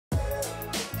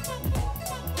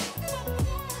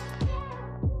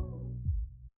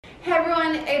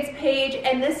it's Paige,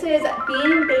 and this is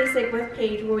Being Basic with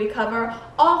Paige, where we cover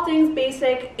all things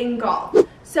basic in golf.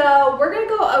 So we're going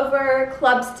to go over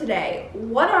clubs today.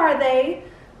 What are they?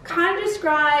 Kind of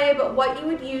describe what you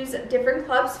would use different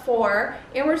clubs for,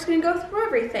 and we're just going to go through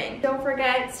everything. Don't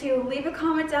forget to leave a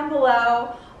comment down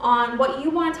below on what you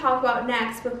want to talk about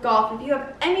next with golf. If you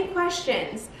have any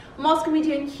questions, I'm also going to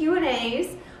be doing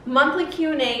Q&As, monthly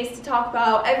Q&As to talk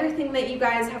about everything that you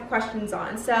guys have questions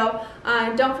on. So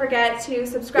don't forget to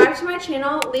subscribe to my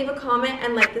channel, leave a comment,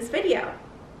 and like this video.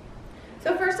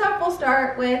 So first off, we'll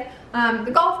start with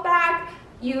the golf bag.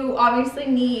 You obviously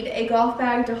need a golf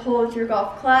bag to hold your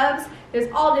golf clubs.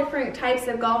 There's all different types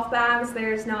of golf bags.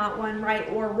 There's not one right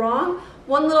or wrong.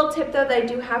 One little tip though that I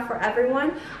do have for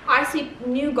everyone, I see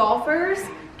new golfers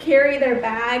carry their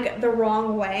bag the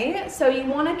wrong way. So you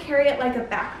want to carry it like a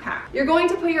backpack. You're going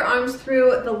to put your arms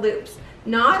through the loops,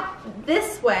 not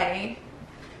this way,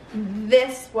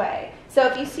 this way. So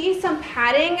if you see some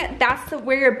padding, that's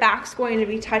where your back's going to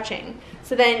be touching.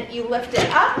 So then you lift it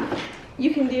up.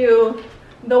 You can do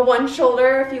the one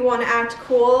shoulder if you want to act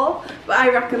cool, but I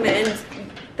recommend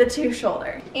the two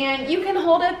shoulder. And you can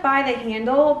hold it by the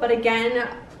handle, but again,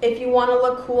 if you want to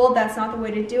look cool, that's not the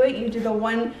way to do it. You do the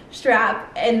one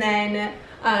strap, and then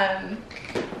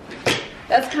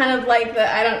that's kind of like the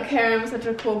I don't care, I'm such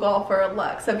a cool golfer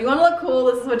look. So if you want to look cool,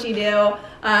 this is what you do.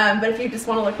 But if you just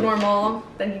want to look normal,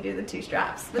 then you do the two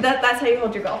straps. But that's how you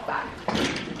hold your golf bag.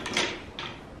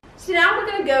 So now we're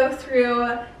going to go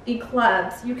through the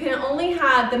clubs. You can only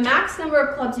have, the max number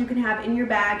of clubs you can have in your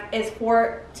bag is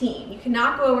 14. You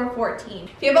cannot go over 14.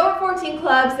 If you have over 14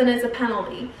 clubs, then it's a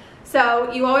penalty.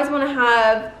 So you always want to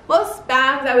have, most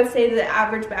bags, I would say the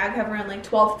average bag have around like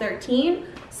 12, 13.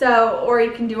 So, or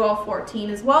you can do all 14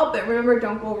 as well, but remember,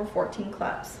 don't go over 14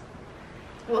 clubs.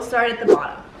 We'll start at the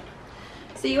bottom.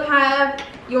 So you have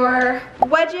your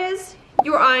wedges,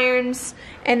 your irons,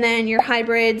 and then your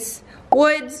hybrids,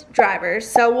 woods, drivers.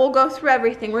 So we'll go through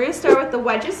everything. We're going to start with the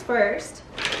wedges first.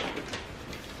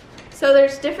 So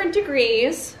there's different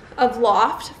degrees of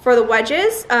loft for the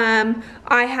wedges.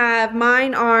 I have,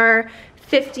 mine are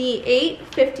 58,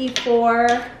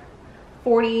 54,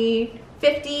 40,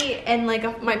 50, and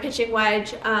like my pitching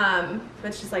wedge,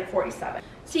 that's just like 47.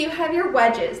 So you have your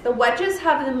wedges. The wedges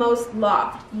have the most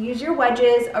loft. You use your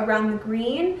wedges around the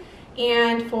green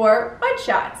and for wedge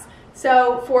shots.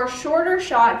 So for shorter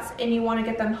shots and you want to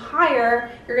get them higher,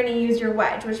 you're going to use your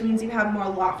wedge, which means you have more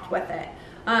loft with it.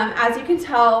 As you can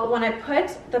tell, when I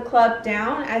put the club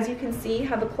down, as you can see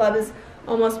how the club is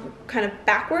almost kind of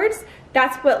backwards,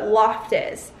 that's what loft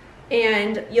is.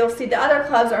 And you'll see the other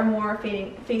clubs are more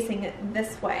facing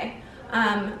this way.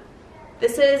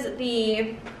 This is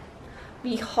the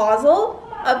hosel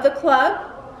of the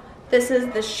club, this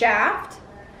is the shaft,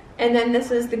 and then this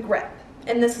is the grip,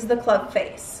 and this is the club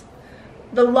face.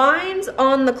 The lines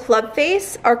on the club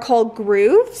face are called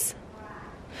grooves.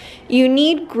 You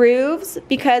need grooves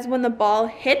because when the ball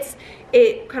hits,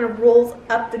 it kind of rolls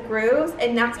up the grooves,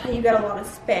 and that's how you get a lot of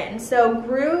spin. So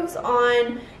grooves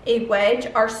on a wedge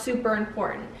are super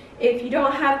important. If you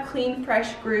don't have clean,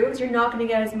 fresh grooves, you're not going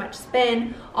to get as much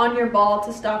spin on your ball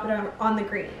to stop it on the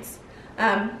greens.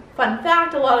 Fun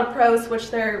fact, a lot of pros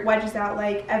switch their wedges out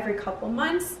like every couple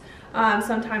months.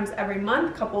 Sometimes every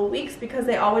month, couple of weeks, because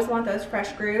they always want those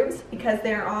fresh grooves because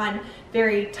they're on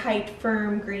very tight,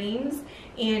 firm greens,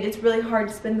 and it's really hard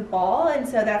to spin the ball, and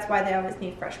so that's why they always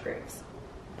need fresh grooves.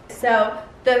 So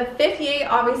the 58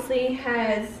 obviously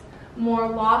has more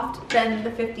loft than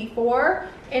the 54,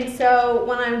 and so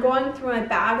when I'm going through my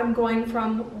bag, I'm going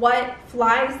from what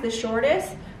flies the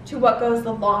shortest to what goes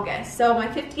the longest. So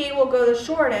my 58 will go the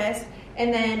shortest,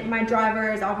 and then my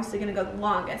driver is obviously going to go the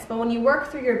longest. But when you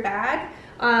work through your bag,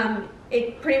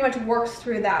 it pretty much works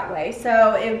through that way.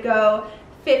 So it would go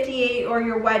 58 or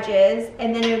your wedges,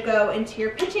 and then it would go into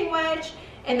your pitching wedge,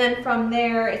 and then from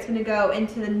there it's going to go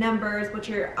into the numbers, which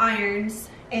are your irons,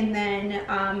 and then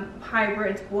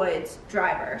hybrids, woods,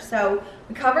 driver. So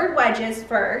we covered wedges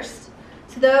first.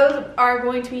 So those are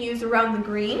going to be used around the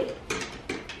green.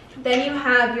 Then you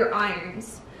have your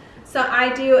irons. So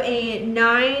I do a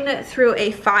 9 through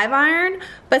a 5 iron,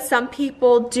 but some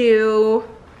people do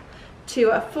to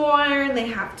a 4 iron, they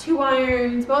have 2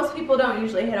 irons. Most people don't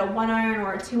usually hit a 1 iron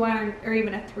or a 2 iron or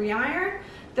even a 3 iron.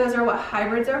 Those are what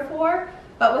hybrids are for.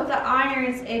 But with the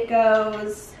irons, it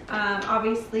goes,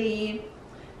 obviously,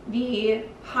 the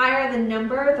higher the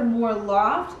number, the more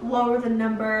loft, lower the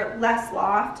number, less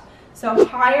loft. So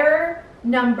higher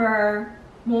number,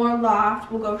 more loft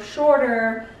will go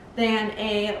shorter than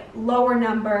a lower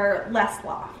number, less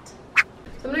loft. So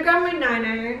I'm going to grab my 9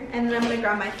 iron, and then I'm going to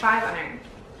grab my 5 iron.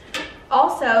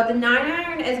 Also, the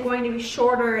 9-iron is going to be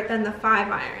shorter than the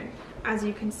 5-iron, as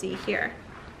you can see here.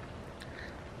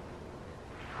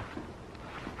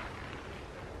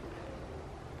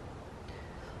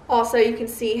 Also, you can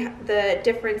see the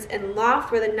difference in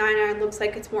loft, where the 9-iron looks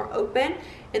like it's more open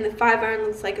and the 5-iron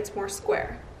looks like it's more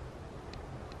square.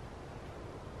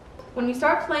 When you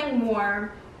start playing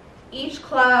more, each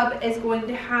club is going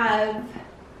to have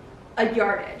a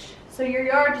yardage. So your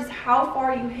yardage is how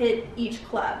far you hit each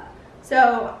club.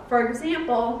 So, for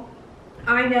example,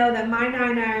 I know that my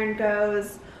 9-iron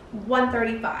goes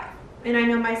 135, and I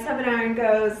know my 7-iron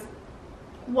goes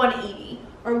 180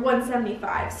 or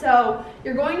 175. So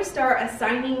you're going to start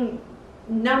assigning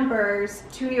numbers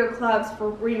to your clubs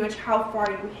for pretty much how far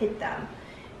you hit them.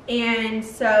 And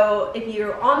so if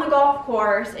you're on the golf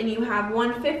course and you have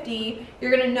 150,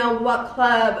 you're going to know what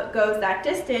club goes that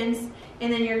distance,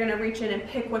 and then you're going to reach in and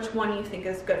pick which one you think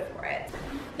is good for it.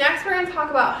 Next, we're going to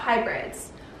talk about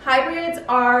hybrids. Hybrids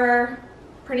are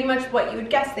pretty much what you would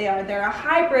guess they are. They're a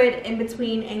hybrid in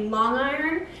between a long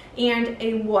iron and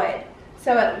a wood.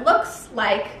 So it looks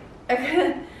like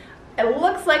a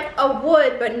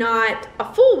wood, but not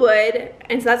a full wood,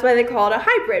 and so that's why they call it a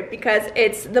hybrid, because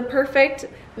it's the perfect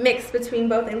mix between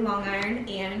both a long iron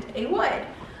and a wood.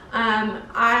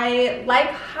 I like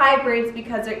hybrids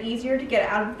because they're easier to get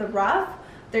out of the rough,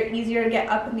 they're easier to get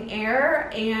up in the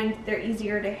air, and they're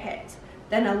easier to hit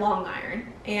than a long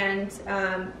iron, and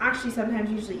actually sometimes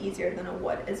usually easier than a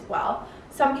wood as well.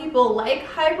 Some people like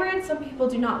hybrids, some people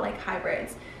do not like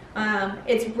hybrids.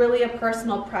 It's really a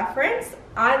personal preference.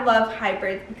 I love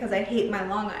hybrids because I hate my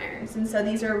long irons, and so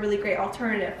these are a really great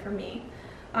alternative for me.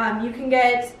 You can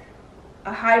get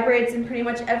hybrids in pretty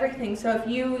much everything. So if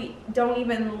you don't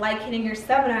even like hitting your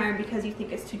 7-iron because you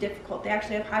think it's too difficult, they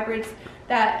actually have hybrids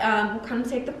that will kind of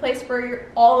take the place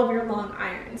for all of your long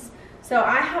irons. So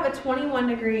I have a 21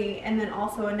 degree and then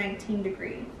also a 19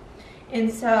 degree.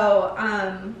 And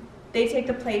so they take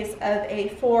the place of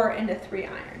a 4 and a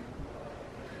 3-iron.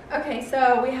 Okay,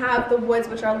 so we have the woods,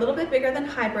 which are a little bit bigger than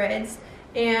hybrids,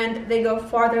 and they go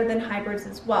farther than hybrids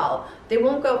as well. They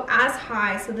won't go as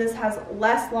high, so this has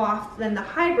less loft than the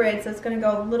hybrid, so it's going to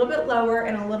go a little bit lower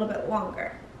and a little bit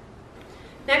longer.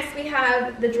 Next, we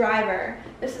have the driver.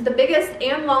 This is the biggest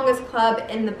and longest club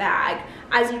in the bag.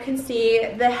 As you can see,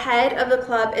 the head of the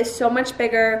club is so much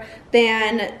bigger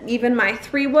than even my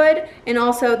 3-wood, and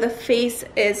also the face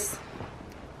is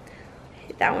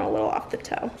that one a little off the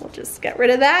toe. We'll just get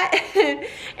rid of that.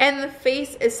 And the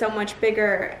face is so much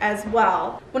bigger as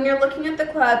well. When you're looking at the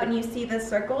club and you see this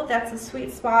circle, that's the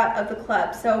sweet spot of the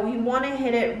club. So you want to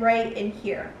hit it right in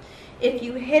here. If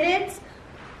you hit it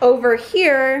over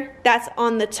here, that's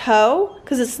on the toe,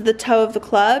 because this is the toe of the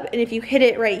club. And if you hit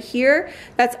it right here,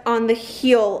 that's on the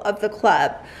heel of the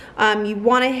club. You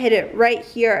want to hit it right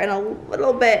here and a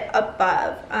little bit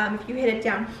above. If you hit it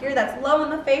down here, that's low in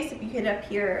the face. If you hit it up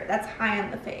here, that's high in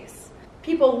the face.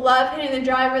 People love hitting the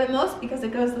driver the most because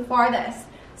it goes the farthest.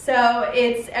 So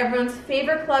it's everyone's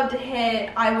favorite club to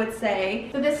hit, I would say.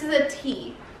 So this is a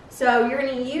tee. So you're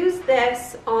going to use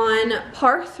this on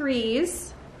par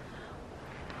 3s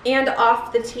and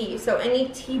off the tee. So any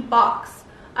tee box.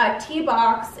 A tee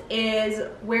box is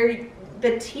where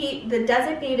the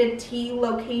designated tee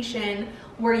location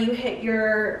where you hit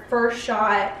your first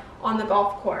shot on the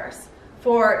golf course.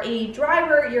 For a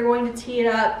driver, you're going to tee it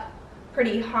up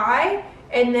pretty high,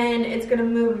 and then it's going to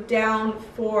move down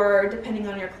for depending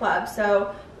on your club.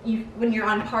 So when you're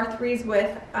on par 3s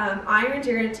with irons,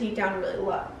 you're going to tee it down really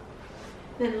low.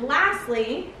 Then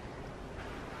lastly,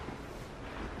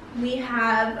 we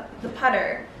have the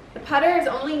putter. The putter is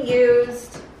only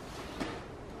used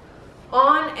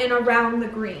on and around the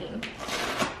green.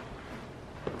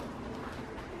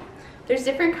 There's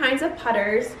different kinds of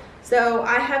putters. So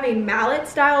I have a mallet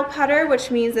style putter,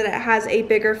 which means that it has a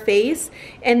bigger face,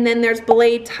 and then there's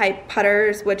blade type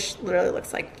putters, which literally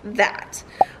looks like that.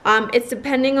 It's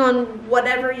depending on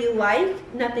whatever you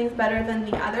like. Nothing's better than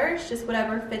the other. It's just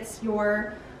whatever fits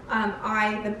your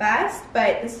eye the best.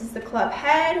 But this is the club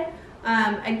head.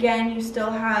 Again, you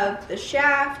still have the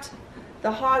shaft,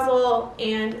 the hosel,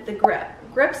 and the grip.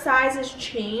 Grip sizes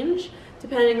change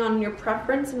depending on your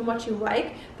preference and what you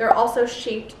like. They're also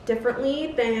shaped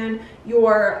differently than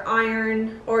your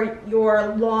iron or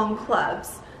your long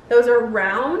clubs. Those are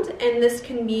round, and this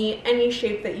can be any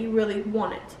shape that you really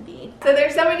want it to be. So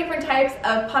there's so many different types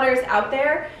of putters out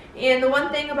there, and the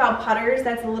one thing about putters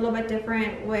that's a little bit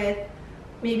different with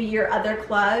maybe your other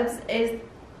clubs is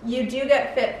you do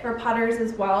get fit for putters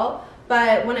as well,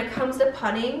 but when it comes to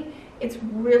putting, it's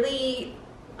really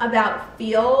about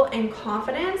feel and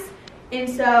confidence, And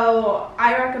so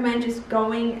I recommend just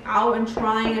going out and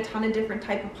trying a ton of different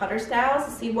type of putter styles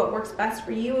to see what works best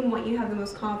for you and what you have the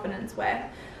most confidence with.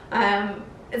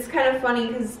 It's kind of funny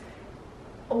because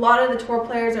a lot of the tour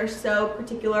players are so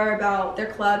particular about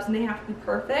their clubs and they have to be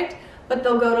perfect, but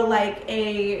they'll go to like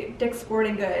a Dick's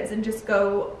Sporting Goods and just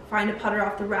go find a putter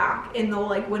off the rack and they'll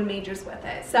like win majors with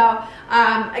it. So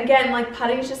again, like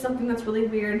putting is just something that's really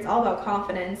weird. It's all about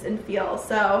confidence and feel.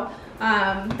 So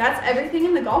that's everything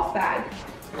in the golf bag.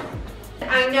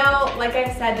 I know, like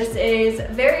I said, this is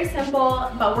very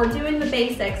simple, but we're doing the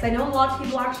basics. I know a lot of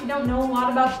people actually don't know a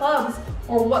lot about clubs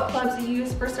or what clubs you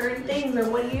use for certain things or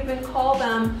what you even call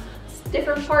them,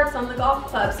 different parts on the golf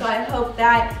club. So I hope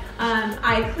that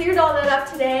I cleared all that up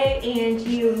today and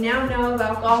you now know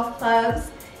about golf clubs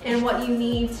and what you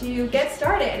need to get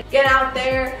started. Get out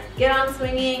there, get on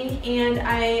swinging, and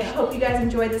I hope you guys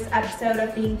enjoyed this episode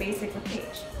of Being Basic with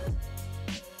Paige.